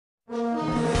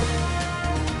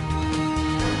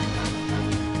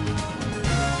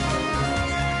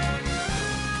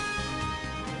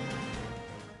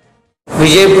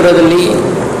ವಿಜಯಪುರದಲ್ಲಿ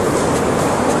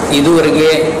ಇದುವರೆಗೆ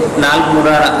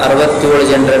 467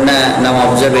 ಜನರನ್ನು ನಾವು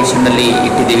ಅಬ್ಸರ್ವೇಷನ್ನಲ್ಲಿ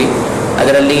ಇಟ್ಟಿದ್ದೀವಿ.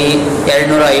 ಅದರಲ್ಲಿ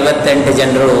 258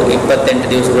 ಜನರು 28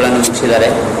 ದಿವಸಗಳನ್ನು ಮುಗಿಸಿದ್ದಾರೆ.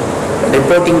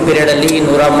 ರಿಪೋರ್ಟಿಂಗ್ ಪೀರಿಯಡಲ್ಲಿ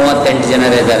 138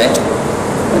 ಜನರಿದ್ದಾರೆ.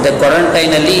 ಮತ್ತು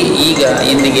ಕ್ವಾರಂಟೈನಲ್ಲಿ ಈಗ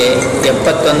ಇಂದಿಗೆ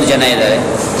 71 ಜನ ಇದ್ದಾರೆ.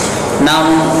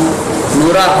 ನಾವು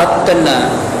 110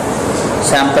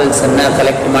 ಸ್ಯಾಂಪಲ್ಸನ್ನು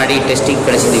ಕಲೆಕ್ಟ್ ಮಾಡಿ ಟೆಸ್ಟಿಗೆ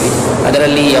ಕಳಿಸಿದ್ದೀವಿ.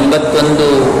 ಅದರಲ್ಲಿ 81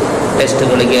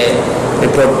 ಟೆಸ್ಟ್ಗಳಿಗೆ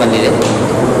ರಿಪೋರ್ಟ್ ಬಂದಿದೆ.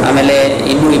 ಆಮೇಲೆ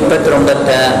ಇನ್ನೂ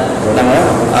 29 ನಾವು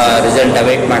ರಿಸಲ್ಟ್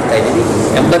ಅವೈಟ್ ಮಾಡ್ತಾ ಇದ್ದೀವಿ.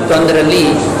 81ರಲ್ಲಿ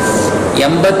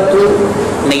 80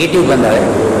 ನೆಗೆಟಿವ್ ಬಂದವೆ.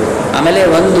 ಆಮೇಲೆ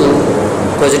 1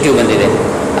 ಪಾಸಿಟಿವ್ ಬಂದಿದೆ.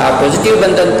 ಆ ಪಾಸಿಟಿವ್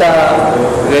ಬಂದಂಥ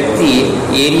ವ್ಯಕ್ತಿ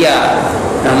ಏರಿಯಾ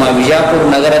ನಮ್ಮ ಬಿಜಾಪುರ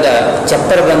ನಗರದ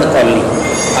ಚಪ್ಪರಬಂದ್ ಕಾಲನಿ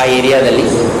ಆ ಏರಿಯಾದಲ್ಲಿ.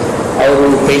 ಅವರು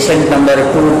ಪೇಷಂಟ್ ನಂಬರ್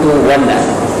 221.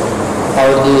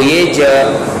 ಅವ್ರದ್ದು ಏಜ್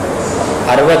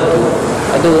 60.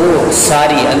 ಅದು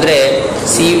ಅಂದರೆ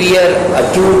ಸಿವಿಯರ್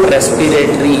ಅಕ್ಯೂಟ್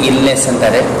ರೆಸ್ಪಿರೇಟರಿ ಇಲ್ನೆಸ್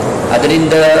ಅಂತಾರೆ.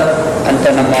 ಅದರಿಂದ ಅಂತ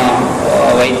ನಮ್ಮ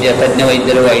ತಜ್ಞ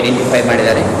ವೈದ್ಯರು ಐಡೆಂಟಿಫೈ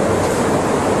ಮಾಡಿದ್ದಾರೆ.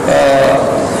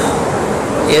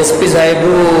 SP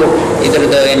ಸಾಹೇಬರು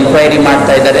ಇದರದ್ದು ಎನ್ಕ್ವೈರಿ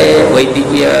ಮಾಡ್ತಾ ಇದ್ದಾರೆ.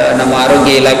 ವೈದ್ಯಕೀಯ ನಮ್ಮ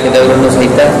ಆರೋಗ್ಯ ಇಲಾಖೆದವರನ್ನು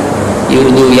ಸಹಿತ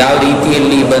ಇವ್ರದ್ದು ಯಾವ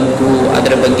ರೀತಿಯಲ್ಲಿ ಬಂತು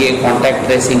ಅದರ ಬಗ್ಗೆ ಕಾಂಟ್ಯಾಕ್ಟ್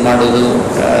ಟ್ರೇಸಿಂಗ್ ಮಾಡೋದು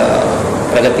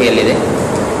ಪ್ರಗತಿಯಲ್ಲಿದೆ.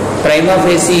 ಪ್ರೈಮಾ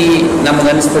ಫೇಸಿ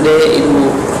ನಮಗನ್ನಿಸ್ತದೆ ಇದು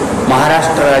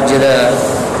ಮಹಾರಾಷ್ಟ್ರ ರಾಜ್ಯದ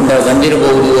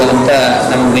ಬಂದಿರಬಹುದು ಅಂತ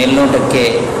ನಮ್ಮ ಮೇಲ್ನೋಟಕ್ಕೆ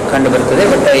ಕಂಡು ಬರ್ತದೆ.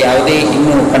 ಬಟ್ ಯಾವುದೇ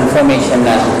ಇನ್ನೂ ಕನ್ಫರ್ಮೇಷನ್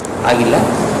ಆಗಿಲ್ಲ.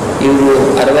 ಇವರು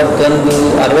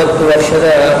 60 ವರ್ಷದ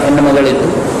ಹೆಣ್ಣು ಮಗಳಿದ್ದು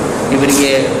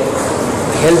ಇವರಿಗೆ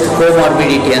ಹೆಲ್ತ್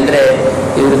ಕೋಮಾರ್ಬಿಡಿಟಿ ಅಂದರೆ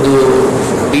ಇವ್ರದ್ದು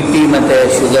BP ಮತ್ತು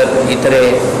ಶುಗರ್ ಇತರೆ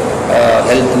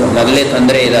ಹೆಲ್ತ್ ಮೊದಲೇ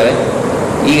ತೊಂದರೆ ಇದ್ದಾವೆ.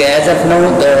 ಈಗ as of now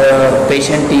the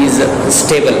patient is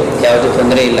stable, ಯಾವುದೇ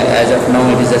ತೊಂದರೆ ಇಲ್ಲ. As of now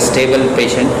it is a stable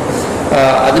patient.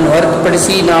 ಅದನ್ನು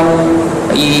ಹೊರತುಪಡಿಸಿ ನಾವು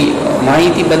ಈ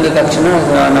ಮಾಹಿತಿ ಬಂದ ತಕ್ಷಣ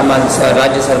ನಮ್ಮ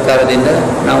ರಾಜ್ಯ ಸರ್ಕಾರದಿಂದ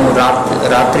ನಾವು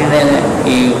ರಾತ್ರಿನೇ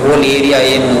ಈ ಹೋಲ್ ಏರಿಯಾ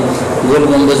ಏನು Gol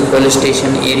Gumbaz police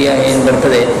station area ಏನು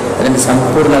ಬರ್ತದೆ ಅದನ್ನು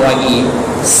ಸಂಪೂರ್ಣವಾಗಿ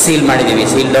ಸೀಲ್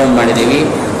ಡೌನ್ ಮಾಡಿದ್ದೀವಿ.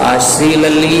 ಆ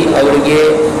ಸೀಲಲ್ಲಿ ಅವರಿಗೆ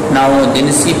ನಾವು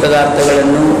ದಿನಸಿ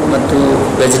ಪದಾರ್ಥಗಳನ್ನು ಮತ್ತು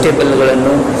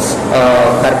ವೆಜಿಟೇಬಲ್ಗಳನ್ನು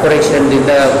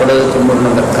ಕಾರ್ಪೊರೇಷನ್ನಿಂದ ಕೊಡೋದಕ್ಕೆ 3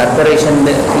 ನಂಬರ್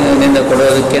ಕಾರ್ಪೊರೇಷನ್ನಿಂದ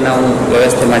ಕೊಡೋದಕ್ಕೆ ನಾವು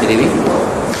ವ್ಯವಸ್ಥೆ ಮಾಡಿದ್ದೀವಿ.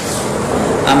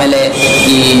 ಆಮೇಲೆ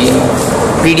ಈ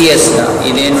PDS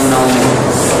ಇದೇನು ನಾವು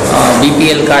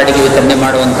BPL ಕಾರ್ಡ್ಗೆ ವಿತರಣೆ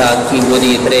ಮಾಡುವಂಥ ಅಕ್ಕಿ ಗೋಧಿ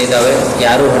ಇತರೆ ಇದ್ದಾವೆ.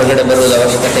 ಯಾರೂ ಹೊರಗಡೆ ಬರೋದು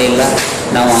ಅವಶ್ಯಕತೆ ಇಲ್ಲ.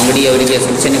 ನಾವು ಅಂಗಡಿಯವರಿಗೆ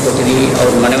ಸೂಚನೆ ಕೊಟ್ಟಿದ್ದೀವಿ. ಅವ್ರ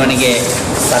ಮನೆಗೆ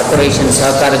ಕಾರ್ಪೊರೇಷನ್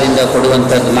ಸಹಕಾರದಿಂದ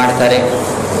ಕೊಡುವಂಥದ್ದು ಮಾಡ್ತಾರೆ.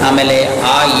 ಆಮೇಲೆ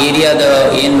ಆ ಏರಿಯಾದ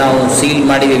ಏನು ನಾವು ಸೀಲ್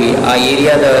ಮಾಡಿದ್ದೀವಿ ಆ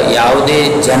ಏರಿಯಾದ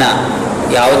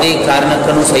ಯಾವುದೇ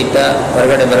ಕಾರಣಕ್ಕೂ ಸಹಿತ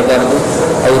ಹೊರಗಡೆ ಬರಬಾರ್ದು.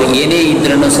 ಅವರು ಏನೇ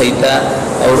ಇದ್ರೂ ಸಹಿತ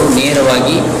ಅವರು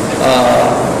ನೇರವಾಗಿ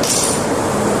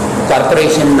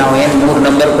ಕಾರ್ಪೊರೇಷನ್ ನಾವು ಏನು 3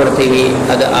 ನಂಬರ್ ಕೊಡ್ತೀವಿ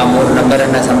ಆ 3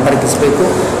 ನಂಬರನ್ನು ಸಂಪರ್ಕಿಸಬೇಕು.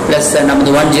 ಪ್ಲಸ್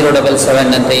ನಮ್ಮದು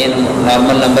 1077 ಅಂತ ಏನು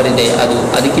ನಾರ್ಮಲ್ ನಂಬರ್ ಇದೆ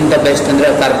ಅದಕ್ಕಿಂತ ಬೆಸ್ಟ್ ಅಂದರೆ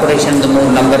ಕಾರ್ಪೊರೇಷನ್ದು 3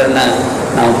 ನಂಬರನ್ನು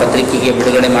ನಾವು ಪತ್ರಿಕೆಗೆ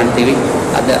ಬಿಡುಗಡೆ ಮಾಡ್ತೀವಿ.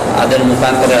 ಅದರ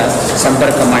ಮುಖಾಂತರ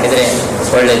ಸಂಪರ್ಕ ಮಾಡಿದರೆ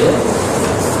ಒಳ್ಳೆಯದು.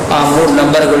 ಆ 3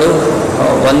 ನಂಬರ್ಗಳು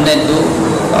ಒಂದನೇದ್ದು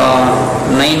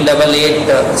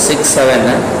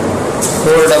 98867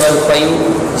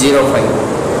 45505,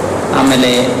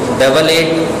 ಆಮೇಲೆ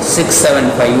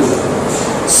 88675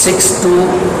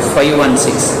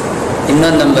 62516,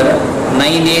 ಇನ್ನೊಂದು ನಂಬರ್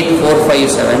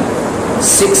 98457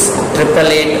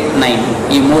 688889.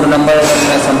 ಈ 3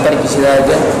 ನಂಬರ್ಗಳನ್ನು ಸಂಪರ್ಕಿಸಿದಾಗ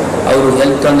ಅವರು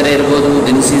ಹೆಲ್ತ್ ತೊಂದರೆ ಇರ್ಬೋದು,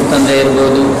 ದಿನಸಿ ತೊಂದರೆ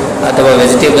ಇರ್ಬೋದು, ಅಥವಾ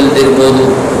ವೆಜಿಟೇಬಲ್ದು ಇರ್ಬೋದು,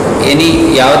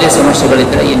 ಯಾವುದೇ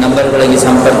ಸಮಸ್ಯೆಗಳಿದ್ದರೆ ಈ ನಂಬರ್ಗಳಿಗೆ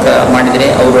ಸಂಪರ್ಕ ಮಾಡಿದರೆ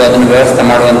ಅವರು ಅದನ್ನು ವ್ಯವಸ್ಥೆ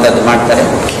ಮಾಡುವಂಥದ್ದು ಮಾಡ್ತಾರೆ.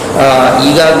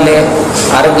 ಈಗಾಗಲೇ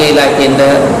ಆರೋಗ್ಯ ಇಲಾಖೆಯಿಂದ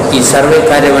ಈ ಸರ್ವೆ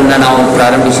ಕಾರ್ಯವನ್ನು ನಾವು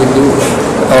ಪ್ರಾರಂಭಿಸಿದ್ದು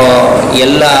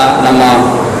ಎಲ್ಲ ನಮ್ಮ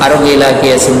ಆರೋಗ್ಯ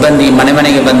ಇಲಾಖೆಯ ಸಿಬ್ಬಂದಿ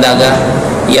ಮನೆಗೆ ಬಂದಾಗ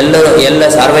ಎಲ್ಲ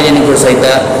ಸಾರ್ವಜನಿಕರು ಸಹಿತ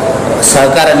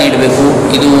ಸಹಕಾರ ನೀಡಬೇಕು.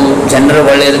 ಇದು ಜನರ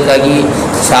ಒಳ್ಳೆಯದಕ್ಕಾಗಿ,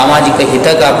 ಸಾಮಾಜಿಕ ಹಿತ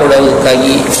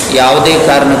ಕಾಪಾಡೋದಕ್ಕಾಗಿ ಯಾವುದೇ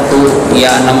ಕಾರಣಕ್ಕೂ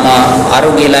ನಮ್ಮ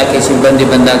ಆರೋಗ್ಯ ಇಲಾಖೆ ಸಿಬ್ಬಂದಿ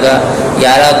ಬಂದಾಗ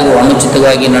ಯಾರಾದರೂ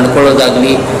ಅನುಚಿತವಾಗಿ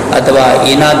ನಡ್ಕೊಳ್ಳೋದಾಗಲಿ ಅಥವಾ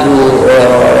ಏನಾದರೂ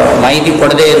ಮಾಹಿತಿ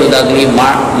ಕೊಡದೇ ಇರೋದಾಗಲಿ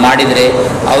ಮಾಡಿದರೆ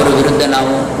ಅವರ ವಿರುದ್ಧ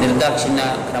ನಾವು ನಿರ್ದಾಕ್ಷಿಣ್ಯ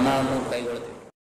ಕ್ರಮವನ್ನು